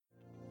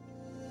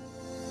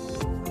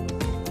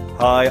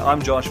Hi,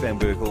 I'm Josh Van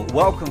Berkel.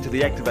 Welcome to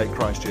the Activate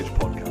Christchurch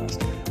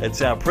podcast.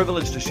 It's our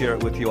privilege to share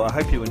it with you. I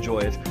hope you enjoy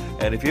it.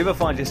 And if you ever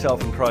find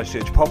yourself in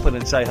Christchurch, pop in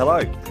and say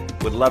hello.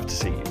 We'd love to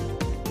see you.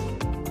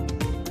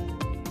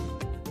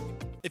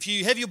 If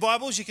you have your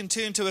Bibles, you can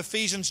turn to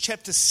Ephesians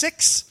chapter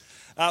 6.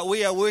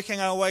 We are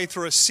working our way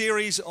through a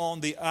series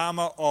on the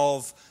Armour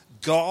of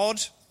God.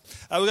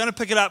 We're going to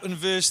pick it up in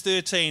verse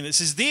 13. It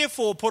says,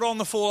 "Therefore put on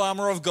the full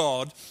armour of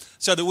God,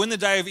 so that when the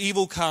day of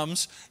evil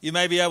comes, you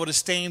may be able to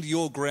stand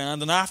your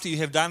ground, and after you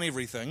have done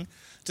everything,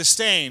 to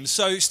stand.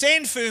 So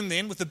stand firm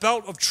then, with the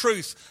belt of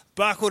truth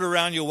buckled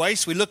around your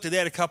waist." We looked at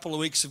that a couple of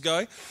weeks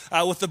ago.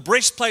 With the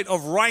breastplate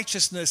of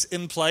righteousness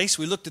in place.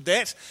 We looked at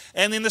that.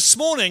 And then this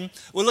morning,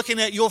 we're looking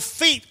at your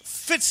feet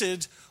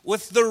fitted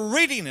with the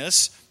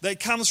readiness that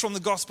comes from the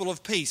gospel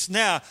of peace.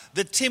 Now,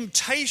 the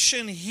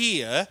temptation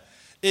here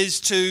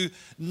is to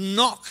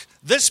knock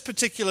this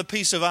particular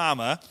piece of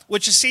armor,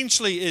 which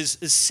essentially is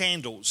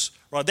sandals,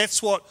 right?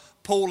 That's what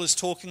Paul is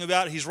talking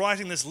about. He's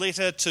writing this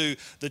letter to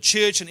the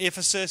church in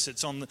Ephesus.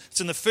 It's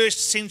in the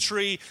first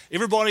century.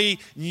 Everybody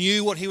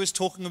knew what he was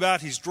talking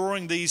about. He's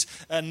drawing these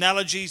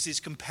analogies, these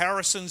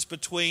comparisons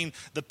between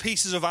the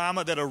pieces of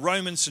armor that a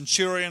Roman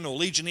centurion or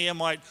legionnaire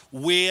might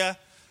wear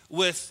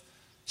with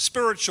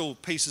spiritual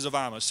pieces of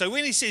armor. So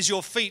when he says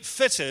your feet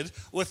fitted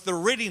with the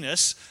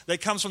readiness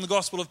that comes from the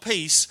gospel of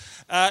peace,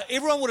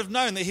 everyone would have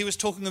known that he was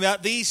talking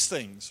about these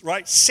things,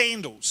 right?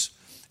 Sandals.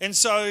 And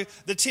so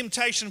the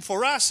temptation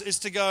for us is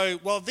to go,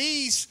 well,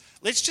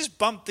 let's just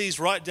bump these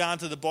right down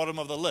to the bottom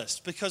of the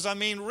list. Because, I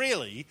mean,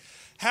 really,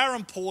 how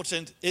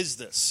important is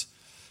this?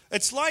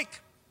 It's like,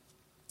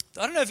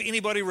 I don't know if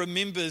anybody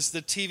remembers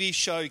the TV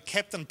show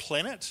Captain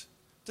Planet.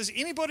 Does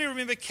anybody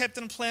remember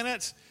Captain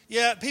Planet?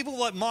 Yeah, people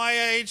like my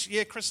age,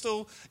 yeah,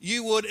 Crystal,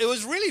 you would. It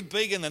was really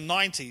big in the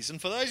 90s. And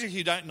for those of you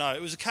who don't know,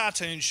 it was a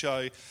cartoon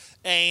show.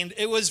 And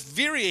it was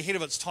very ahead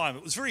of its time.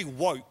 It was very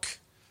woke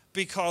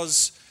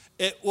because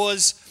it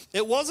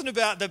wasn't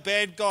about the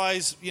bad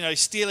guys,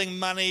 stealing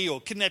money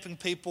or kidnapping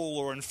people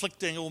or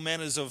inflicting all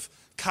manners of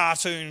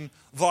cartoon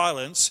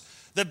violence.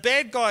 The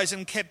bad guys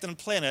in Captain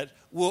Planet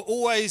were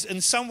always,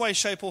 in some way,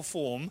 shape or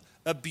form,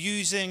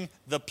 abusing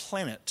the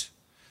planet.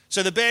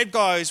 So the bad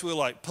guys were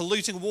like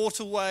polluting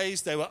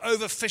waterways, they were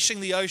overfishing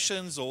the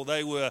oceans, or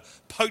they were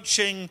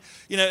poaching,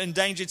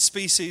 endangered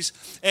species.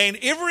 And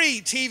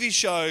every TV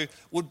show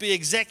would be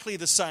exactly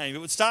the same. It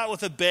would start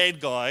with a bad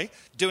guy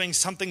doing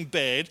something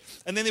bad,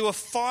 and then there were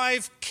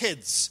 5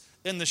 kids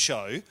in the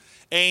show,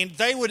 and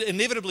they would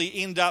inevitably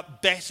end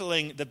up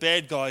battling the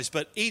bad guys.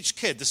 But each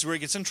kid, this is where it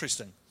gets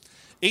interesting,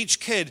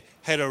 each kid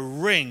had a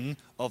ring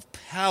of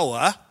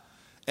power,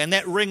 and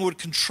that ring would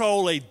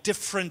control a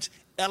different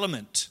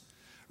element.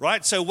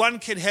 Right? So one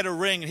kid had a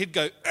ring and he'd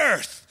go,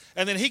 earth,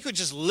 and then he could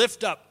just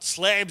lift up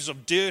slabs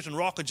of dirt and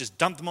rock and just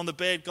dump them on the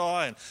bad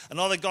guy. And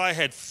another guy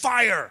had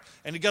fire,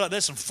 and he'd go like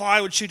this, and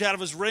fire would shoot out of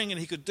his ring,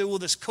 and he could do all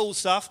this cool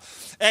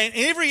stuff. And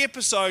in every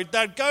episode,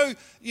 they'd go,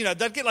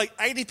 they'd get like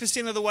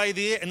 80% of the way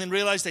there and then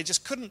realize they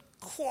just couldn't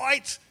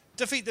quite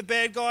defeat the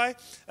bad guy.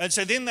 And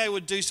so then they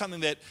would do something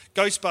that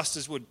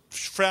Ghostbusters would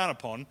frown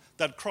upon.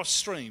 They'd cross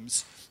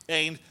streams,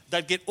 and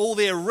they'd get all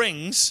their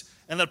rings,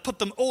 and they'd put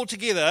them all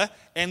together,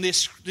 and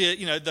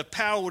the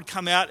power would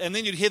come out, and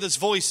then you'd hear this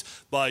voice,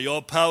 "By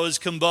your powers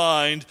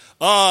combined,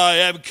 I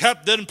am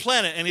Captain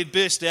Planet," and he'd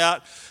burst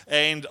out,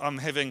 and I'm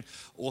having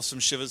awesome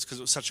shivers because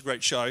it was such a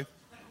great show.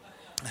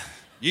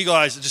 You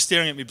guys are just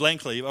staring at me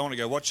blankly. I want to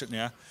go watch it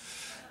now.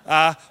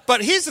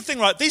 But here's the thing,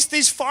 right?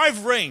 These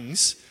 5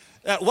 rings,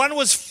 one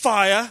was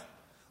fire,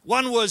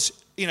 one was,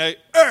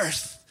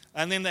 earth,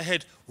 and then they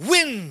had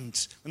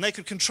wind, and they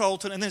could control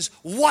it, and then there's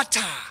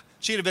water.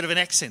 She had a bit of an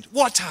accent.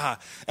 Water.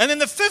 And then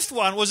the 5th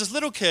one was this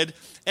little kid,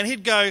 and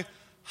he'd go,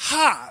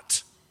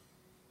 heart.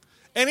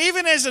 And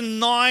even as a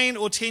 9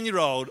 or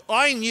 10-year-old,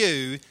 I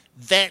knew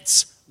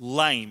that's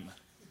lame.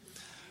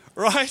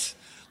 Right?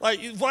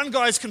 Like, one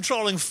guy's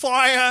controlling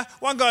fire,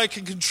 one guy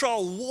can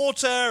control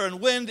water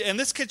and wind, and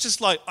this kid's just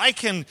like, I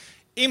can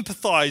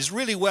empathize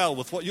really well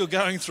with what you're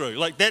going through.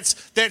 Like, that's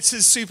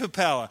his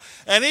superpower.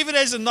 And even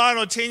as a 9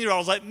 or 10-year-old, I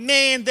was like,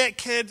 man, that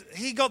kid,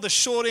 he got the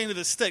short end of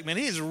the stick, man.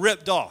 He is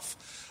ripped off.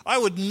 I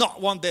would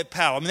not want that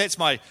power. I mean, that's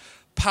my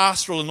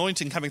pastoral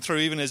anointing coming through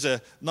even as a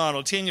 9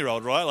 or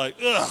 10-year-old, right? Like,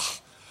 ugh,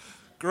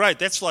 great.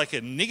 That's like a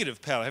negative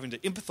power, having to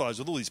empathize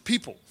with all these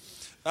people.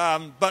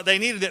 But they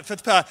needed that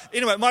 5th power.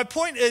 Anyway, my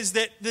point is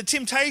that the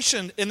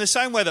temptation, in the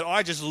same way that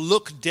I just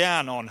look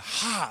down on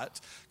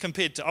heart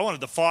compared to, I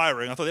wanted the fire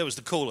ring. I thought that was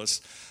the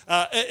coolest.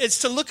 It's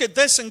to look at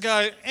this and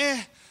go,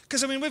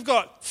 because, we've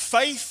got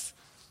faith,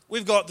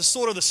 we've got the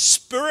sort of the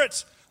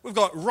spirit, we've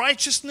got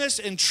righteousness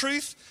and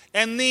truth,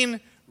 and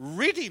then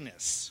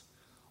readiness.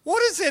 What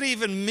does that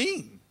even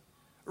mean?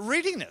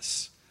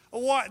 Readiness.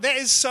 Why? That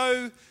is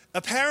so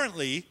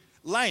apparently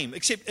lame,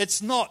 except it's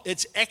not.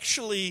 It's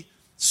actually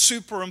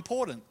super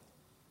important.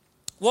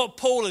 What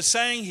Paul is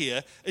saying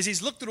here is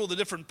he's looked at all the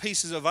different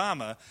pieces of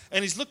armor,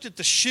 and he's looked at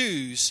the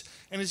shoes,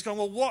 and he's gone,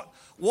 well,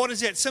 what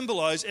does that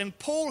symbolize? And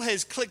Paul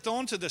has clicked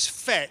onto this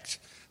fact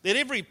that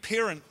every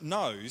parent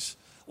knows,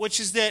 which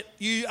is that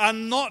you are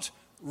not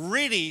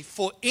ready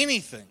for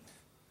anything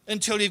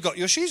until you've got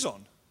your shoes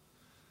on.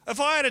 If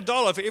I had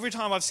 $1 for every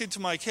time I've said to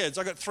my kids,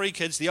 I've got 3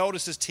 kids, the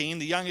oldest is 10,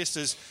 the youngest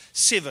is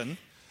 7.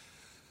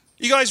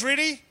 You guys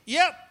ready?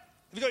 Yep. Have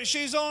you got your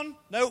shoes on?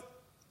 Nope.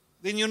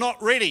 Then you're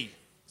not ready.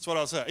 That's what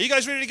I'll say. Are you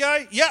guys ready to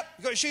go? Yep.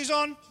 You got your shoes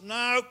on?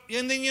 No.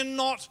 And then you're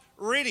not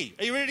ready.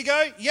 Are you ready to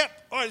go?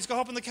 Yep. All right, let's go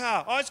hop in the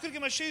car. Oh, I just got to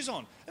get my shoes on.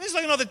 And there's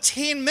like another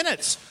 10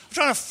 minutes. I'm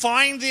trying to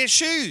find their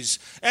shoes.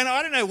 And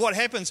I don't know what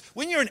happens.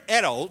 When you're an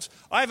adult,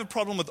 I have a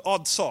problem with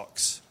odd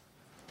socks.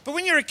 But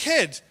when you're a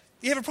kid,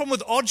 you have a problem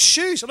with odd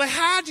shoes. I'm like,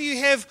 how do you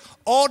have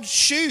odd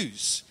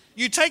shoes?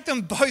 You take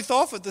them both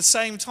off at the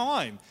same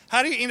time.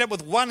 How do you end up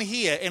with one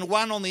here and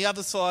one on the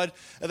other side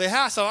of the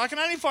house? So I can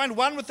only find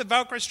one with the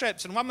Velcro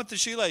straps and one with the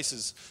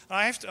shoelaces. And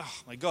I have to, oh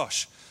my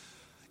gosh.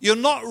 You're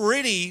not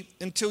ready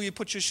until you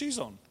put your shoes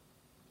on.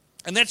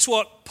 And that's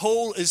what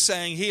Paul is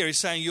saying here. He's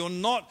saying you're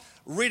not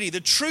ready.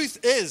 The truth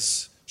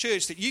is,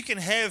 church, that you can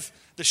have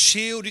the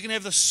shield, you can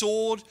have the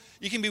sword,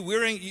 you can be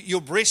wearing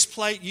your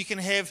breastplate, you can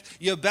have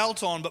your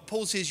belt on, but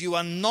Paul says you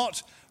are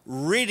not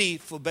ready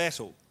for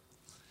battle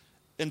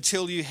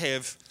until you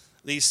have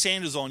these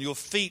sandals on, your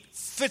feet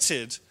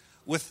fitted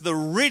with the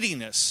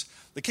readiness.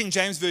 The King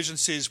James Version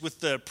says with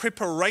the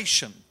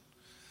preparation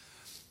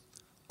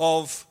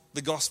of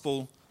the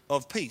gospel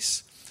of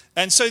peace.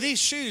 And so these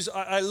shoes,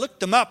 I looked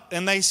them up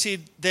and they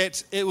said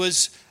that it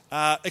was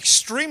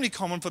extremely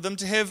common for them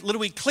to have little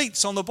wee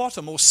cleats on the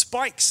bottom or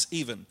spikes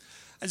even.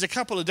 There's a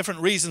couple of different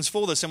reasons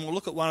for this and we'll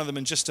look at one of them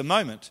in just a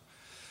moment.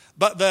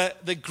 But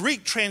the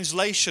Greek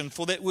translation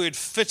for that word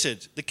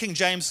fitted, the King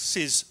James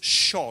says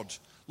shod,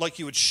 like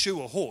you would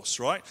shoe a horse,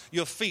 right?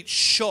 Your feet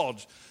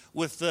shod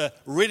with the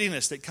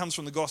readiness that comes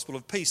from the gospel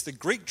of peace. The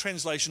Greek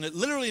translation, it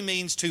literally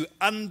means to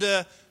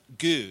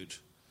undergird.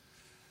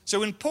 So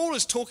when Paul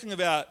is talking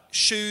about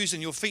shoes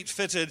and your feet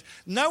fitted,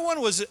 no one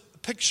was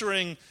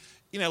picturing,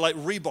 like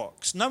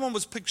Reeboks. No one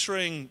was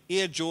picturing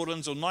Air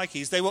Jordans or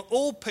Nikes. They were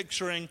all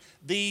picturing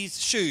these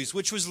shoes,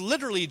 which was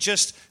literally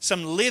just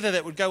some leather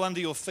that would go under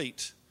your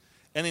feet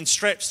and then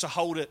straps to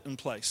hold it in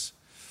place.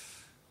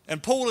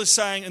 And Paul is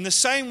saying, in the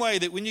same way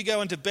that when you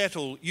go into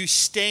battle, you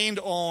stand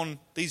on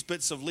these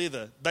bits of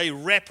leather. They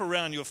wrap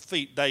around your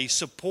feet. They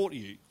support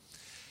you.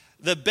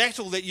 The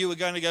battle that you are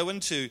going to go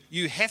into,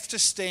 you have to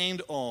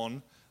stand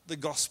on the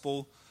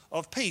gospel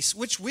of peace,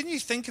 which, when you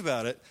think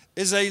about it,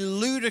 is a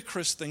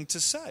ludicrous thing to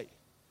say.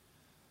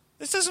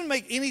 This doesn't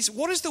make any sense.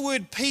 What is the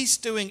word peace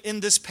doing in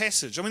this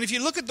passage? I mean, if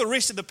you look at the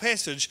rest of the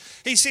passage,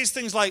 he says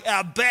things like,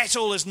 our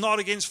battle is not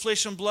against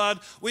flesh and blood.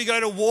 We go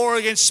to war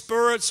against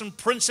spirits and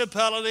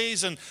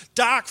principalities and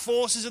dark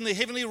forces in the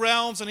heavenly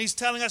realms. And he's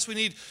telling us we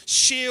need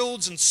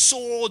shields and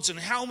swords and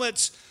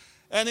helmets.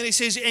 And then he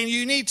says, and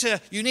you need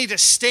to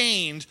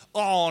stand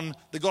on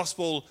the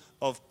gospel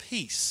of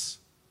peace.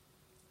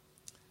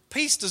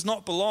 Peace does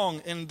not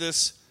belong in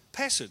this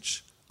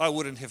passage, I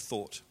wouldn't have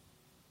thought.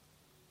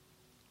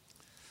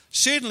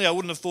 Certainly, I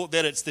wouldn't have thought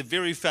that it's the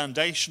very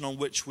foundation on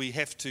which we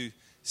have to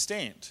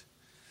stand.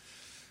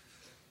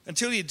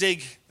 Until you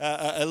dig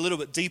a little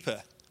bit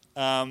deeper.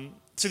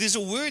 So there's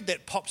a word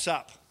that pops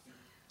up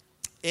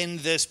in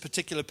this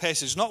particular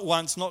passage. Not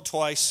once, not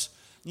twice,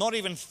 not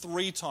even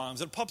 3 times.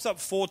 It pops up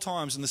 4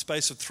 times in the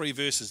space of 3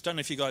 verses. Don't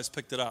know if you guys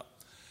picked it up.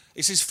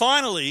 It says,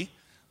 finally,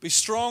 be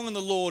strong in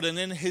the Lord and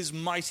in his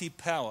mighty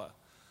power.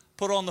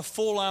 Put on the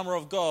full armour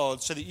of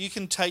God so that you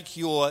can take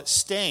your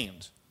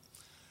stand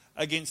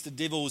against the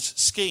devil's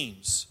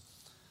schemes.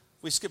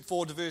 We skip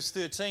forward to verse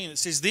 13. It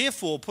says,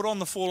 therefore, put on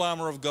the full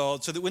armour of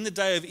God so that when the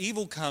day of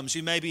evil comes,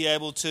 you may be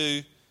able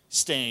to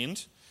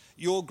stand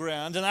your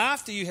ground. And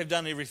after you have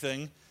done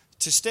everything,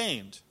 to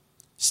stand.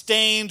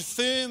 Stand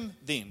firm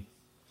then.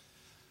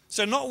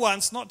 So not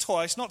once, not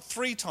twice, not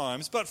 3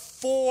 times, but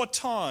 4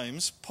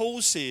 times,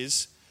 Paul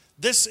says,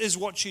 this is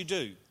what you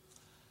do.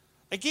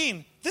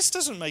 Again, this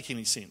doesn't make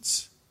any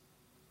sense.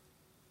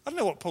 I don't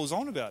know what Paul's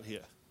on about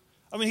here.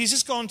 I mean, he's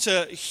just gone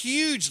to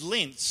huge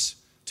lengths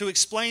to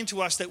explain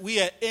to us that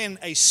we are in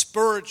a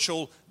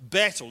spiritual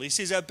battle. He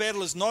says our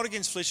battle is not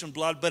against flesh and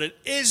blood, but it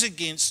is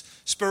against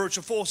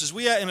spiritual forces.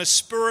 We are in a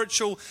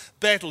spiritual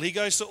battle. He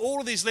goes to all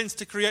of these lengths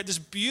to create this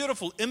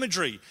beautiful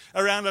imagery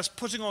around us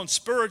putting on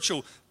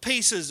spiritual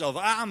pieces of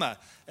armor.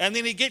 And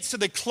then he gets to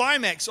the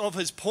climax of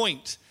his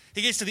point.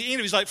 He gets to the end of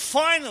it. He's like,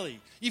 finally,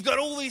 you've got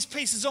all these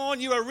pieces on.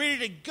 You are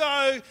ready to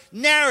go.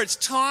 Now it's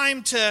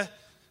time to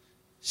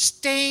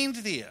stand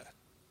there.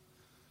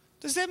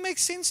 Does that make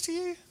sense to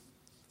you?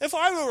 If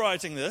I were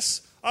writing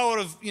this, I would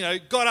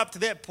have, got up to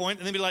that point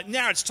and then be like,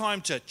 now it's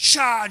time to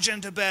charge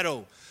into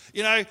battle.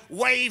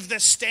 Wave the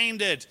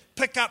standard,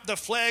 pick up the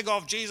flag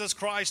of Jesus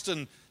Christ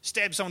and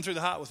stab someone through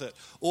the heart with it.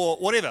 Or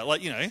whatever,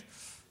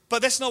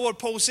 But that's not what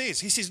Paul says.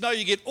 He says, no,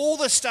 you get all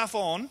this stuff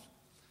on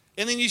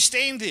and then you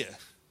stand there.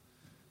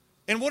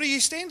 And what are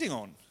you standing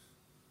on?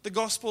 The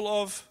gospel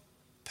of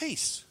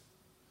peace.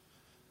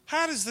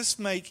 How does this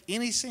make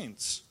any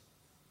sense?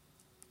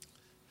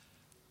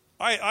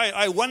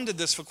 I wondered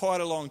this for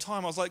quite a long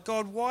time. I was like,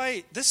 God,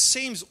 why? This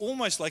seems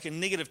almost like a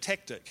negative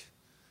tactic.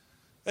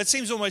 It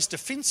seems almost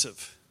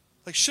defensive.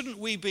 Like, shouldn't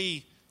we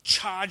be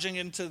charging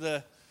into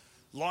the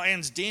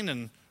lion's den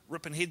and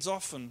ripping heads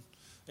off and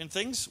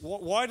things.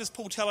 Why does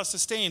Paul tell us to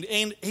stand?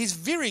 And he's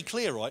very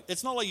clear, right?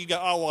 It's not like you go,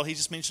 oh, well, he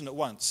just mentioned it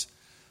once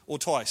or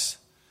twice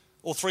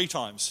or 3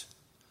 times.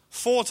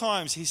 4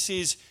 times he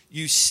says,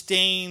 you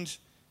stand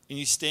and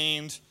you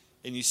stand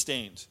and you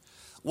stand.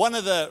 One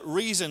of the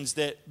reasons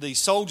that the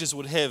soldiers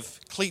would have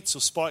cleats or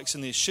spikes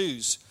in their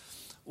shoes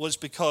was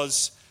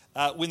because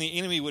when the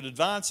enemy would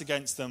advance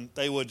against them,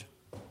 they would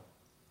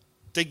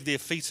dig their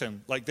feet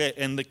in like that,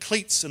 and the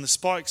cleats and the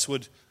spikes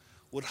would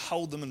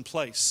hold them in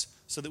place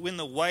so that when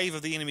the wave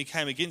of the enemy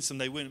came against them,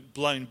 they weren't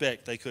blown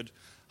back. They could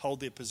hold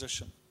their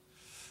position.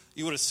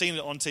 You would have seen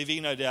it on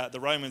TV, no doubt. The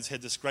Romans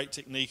had this great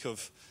technique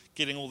of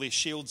getting all their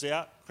shields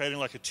out, creating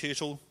like a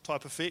turtle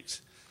type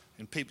effect,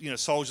 and people,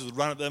 soldiers would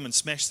run at them and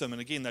smash them,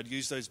 and again, they'd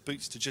use those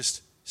boots to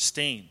just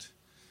stand.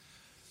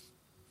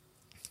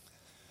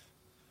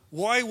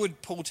 Why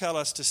would Paul tell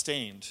us to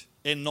stand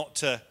and not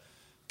to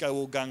go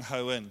all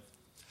gung-ho in?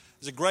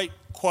 There's a great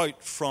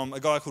quote from a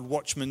guy called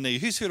Watchman Nee.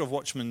 Who's heard of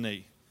Watchman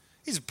Nee?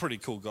 He's a pretty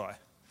cool guy.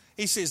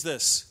 He says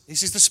this. He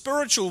says, the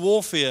spiritual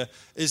warfare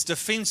is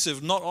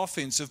defensive, not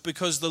offensive,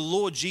 because the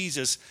Lord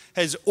Jesus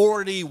has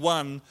already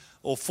won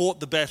or fought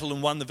the battle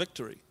and won the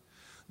victory.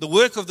 The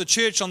work of the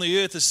church on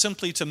the earth is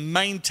simply to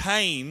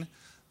maintain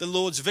the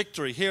Lord's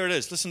victory. Here it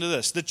is. Listen to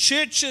this. The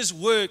church's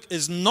work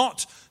is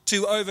not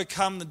to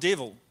overcome the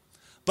devil,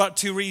 but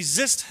to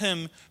resist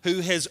him who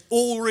has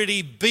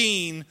already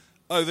been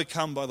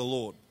overcome by the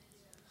Lord.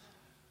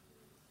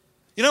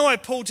 You know why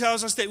Paul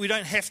tells us that we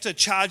don't have to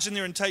charge in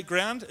there and take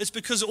ground? It's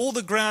because all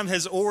the ground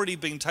has already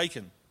been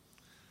taken.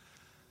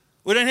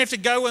 We don't have to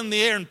go in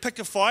there and pick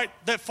a fight.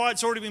 That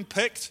fight's already been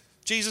picked.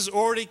 Jesus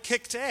already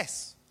kicked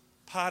ass.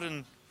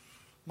 Pardon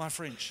my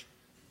French.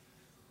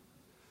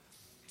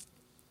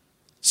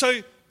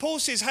 So Paul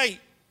says, hey,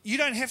 you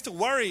don't have to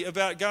worry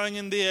about going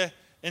in there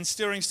and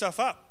stirring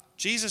stuff up.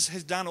 Jesus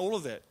has done all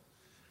of that.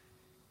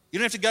 You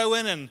don't have to go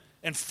in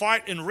and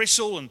fight and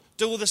wrestle and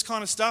do all this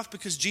kind of stuff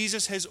because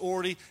Jesus has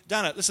already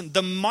done it. Listen,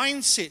 the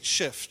mindset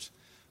shift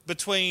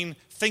between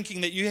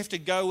thinking that you have to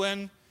go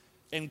in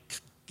and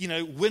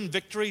win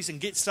victories and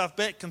get stuff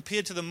back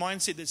compared to the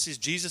mindset that says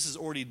Jesus has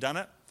already done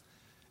it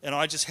and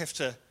I just have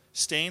to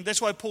stand.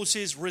 That's why Paul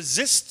says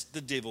resist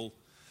the devil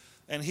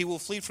and he will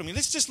flee from you.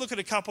 Let's just look at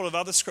a couple of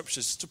other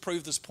scriptures to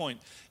prove this point.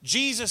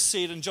 Jesus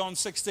said in John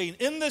 16,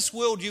 in this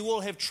world you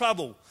will have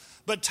trouble,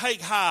 but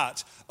take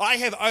heart, I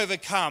have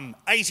overcome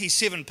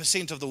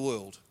 87% of the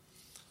world.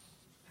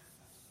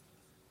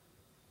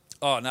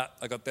 Oh, no,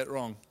 I got that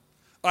wrong.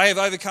 I have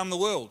overcome the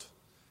world.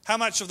 How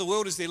much of the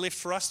world is there left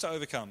for us to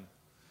overcome?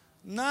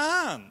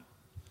 None.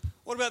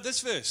 What about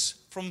this verse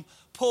from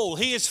Paul?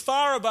 He is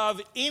far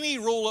above any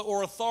ruler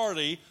or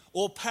authority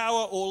or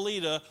power or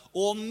leader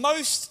or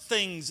most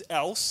things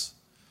else.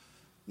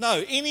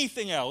 No,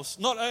 anything else,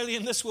 not only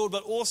in this world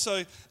but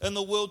also in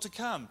the world to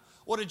come.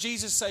 What did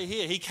Jesus say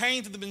here? He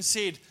came to them and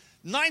said,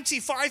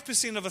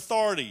 95% of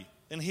authority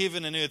in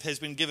heaven and earth has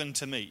been given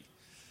to me.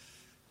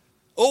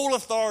 All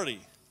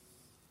authority.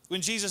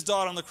 When Jesus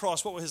died on the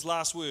cross, what were his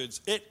last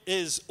words? It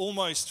is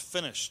almost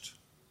finished.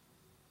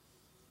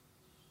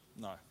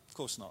 No, of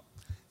course not.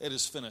 It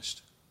is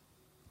finished.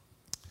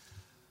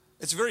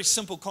 It's a very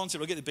simple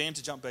concept. I'll get the band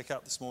to jump back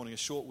up this morning, a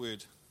short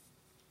word.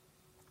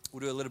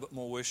 We'll do a little bit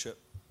more worship.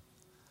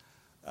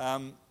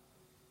 The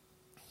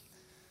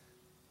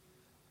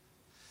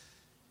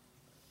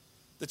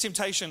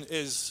temptation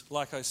is,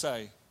 like I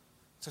say,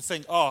 to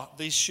think, oh,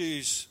 these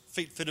shoes,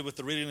 feet fitted with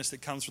the readiness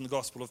that comes from the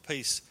gospel of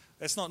peace,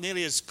 that's not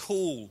nearly as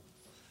cool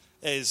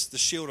as the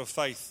shield of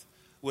faith,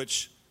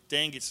 which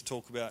Dan gets to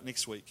talk about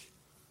next week.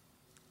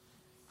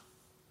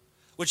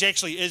 Which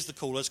actually is the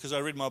coolest, because I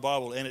read my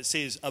Bible and it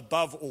says,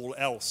 above all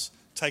else,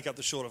 take up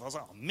the shield of faith. I was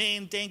like, oh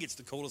man, Dan gets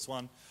the coolest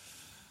one.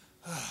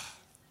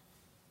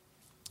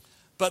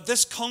 But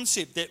this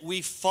concept that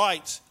we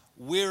fight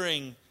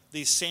wearing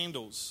these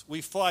sandals,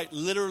 we fight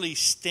literally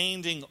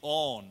standing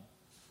on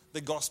the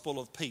gospel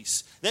of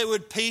peace. That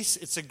word peace,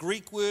 it's a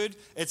Greek word.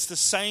 It's the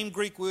same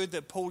Greek word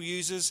that Paul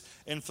uses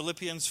in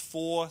Philippians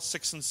 4,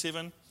 6 and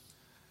 7,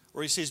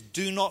 where he says,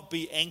 do not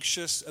be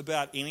anxious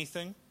about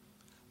anything,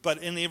 but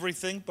in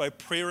everything, by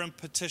prayer and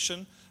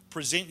petition,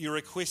 present your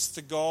requests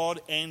to God,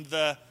 and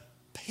the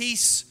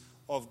peace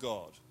of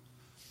God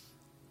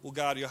will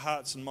guard your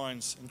hearts and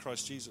minds in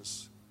Christ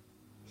Jesus.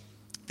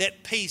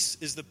 That peace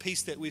is the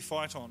peace that we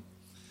fight on.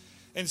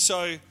 And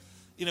so,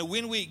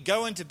 when we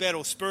go into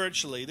battle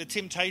spiritually, the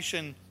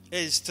temptation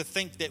is to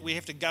think that we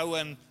have to go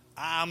in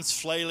arms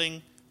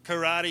flailing,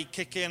 karate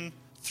kicking,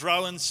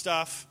 throwing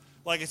stuff,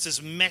 like it's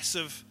this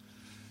massive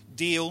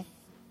deal.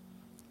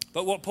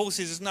 But what Paul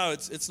says is, no,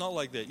 it's not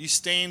like that. You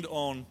stand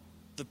on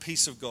the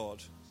peace of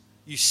God.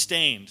 You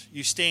stand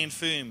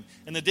firm.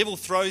 And the devil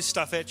throws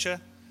stuff at you,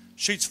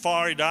 shoots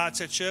fiery darts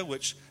at you,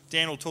 which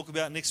Dan will talk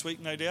about next week,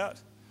 no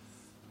doubt.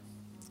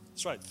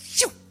 That's right.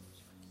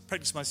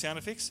 Practice my sound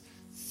effects.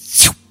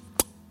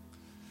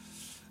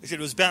 Except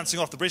it was bouncing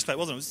off the breastplate,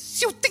 wasn't it?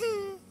 It was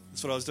ding.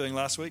 That's what I was doing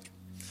last week.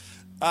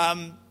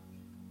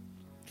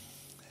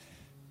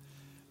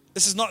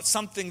 This is not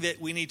something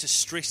that we need to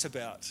stress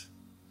about.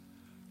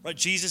 Right?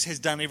 Jesus has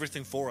done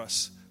everything for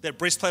us. That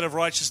breastplate of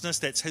righteousness,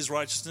 that's his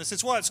righteousness.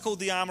 That's why it's called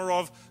the armour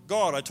of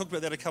God. I talked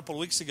about that a couple of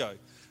weeks ago.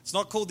 It's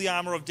not called the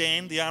armour of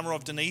Dan, the armour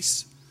of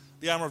Denise,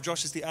 the armour of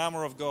Josh. It's the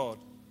armour of God.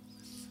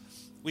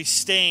 We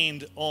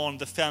stand on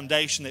the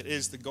foundation that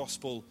is the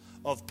gospel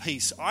of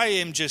peace.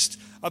 I've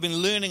been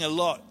learning a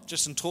lot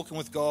just in talking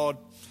with God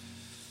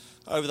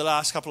over the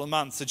last couple of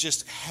months of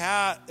just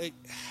how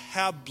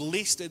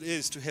blessed it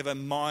is to have a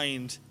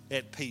mind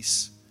at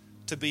peace,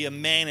 to be a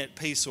man at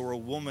peace or a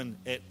woman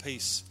at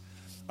peace.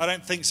 I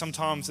don't think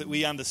sometimes that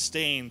we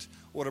understand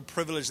what a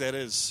privilege that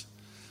is,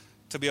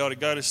 to be able to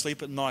go to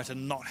sleep at night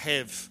and not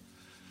have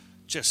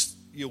just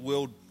your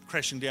world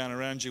crashing down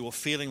around you or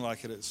feeling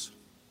like it is.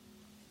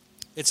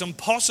 It's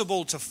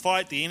impossible to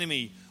fight the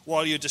enemy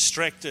while you're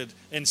distracted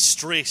and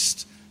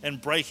stressed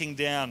and breaking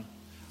down.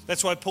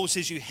 That's why Paul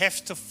says you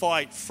have to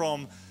fight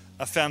from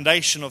a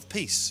foundation of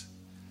peace.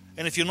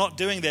 And if you're not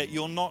doing that,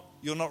 you're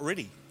not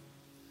ready.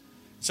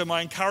 So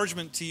my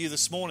encouragement to you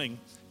this morning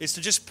is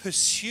to just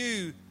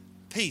pursue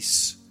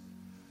peace.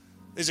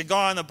 There's a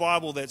guy in the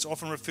Bible that's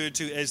often referred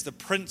to as the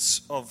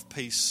Prince of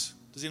Peace.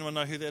 Does anyone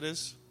know who that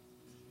is?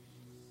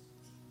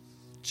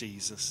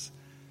 Jesus.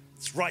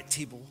 It's right,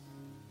 Tibble.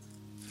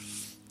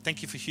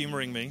 Thank you for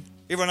humouring me.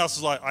 Everyone else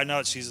is like, I know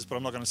it's Jesus, but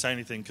I'm not going to say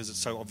anything because it's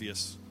so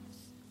obvious.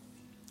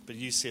 But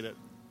you said it.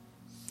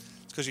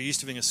 It's because you're used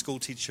to being a school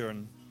teacher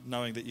and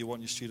knowing that you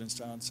want your students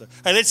to answer.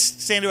 Hey, let's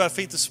stand to our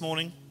feet this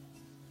morning.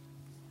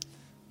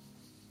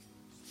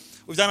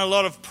 We've done a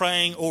lot of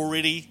praying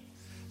already,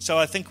 so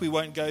I think we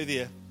won't go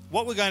there.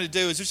 What we're going to do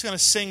is we're just going to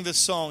sing this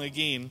song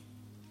again.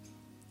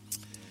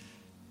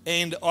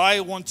 And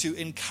I want to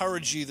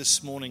encourage you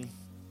this morning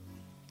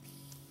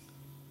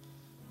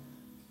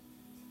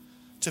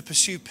to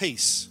pursue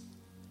peace.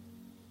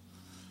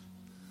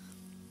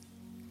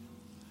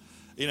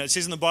 You know, it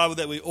says in the Bible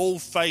that we all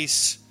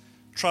face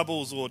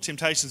troubles or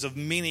temptations of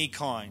many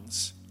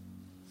kinds.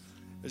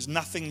 There's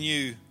nothing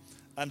new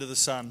under the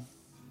sun.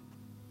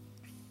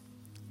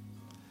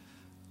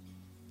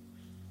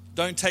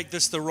 Don't take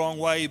this the wrong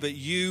way, but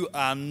you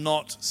are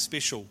not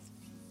special.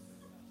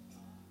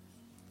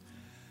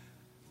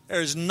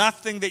 There is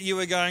nothing that you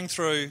are going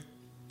through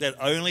that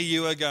only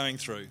you are going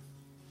through,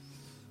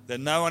 that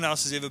no one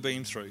else has ever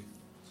been through.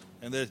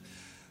 And that,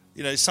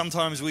 you know,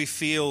 sometimes we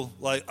feel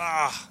like,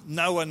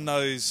 no one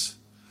knows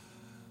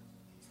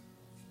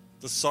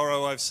the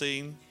sorrow I've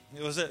seen.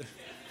 What was it?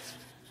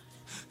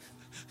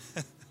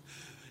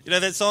 You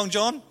know that song,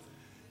 John?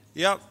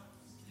 Yep.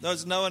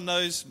 No one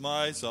knows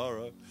my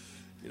sorrow.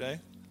 You know,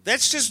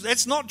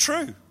 that's not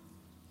true.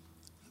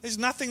 There's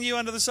nothing new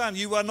under the sun.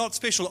 You are not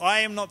special. I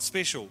am not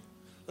special.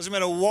 Doesn't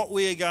matter what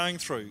we are going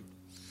through.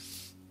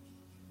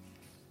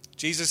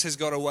 Jesus has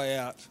got a way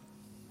out.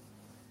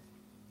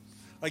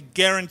 I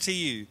guarantee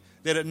you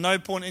that at no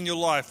point in your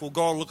life will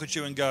God look at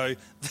you and go,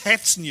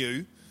 that's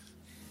new.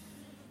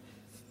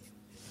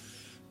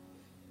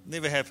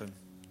 Never happen.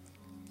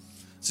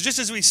 So just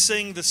as we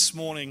sing this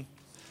morning,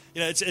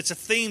 you know, it's a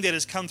theme that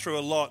has come through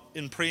a lot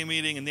in prayer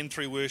meeting and then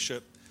through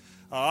worship.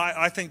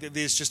 I think that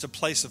there's just a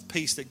place of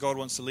peace that God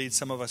wants to lead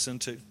some of us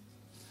into.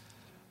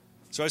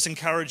 So I just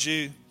encourage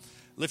you,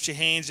 lift your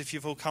hands if you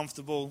feel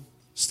comfortable.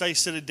 Stay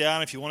seated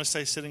down if you want to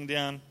stay sitting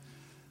down.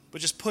 But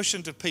just push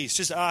into peace.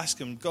 Just ask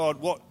him, God,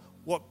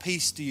 what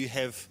peace do you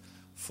have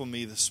for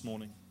me this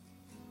morning?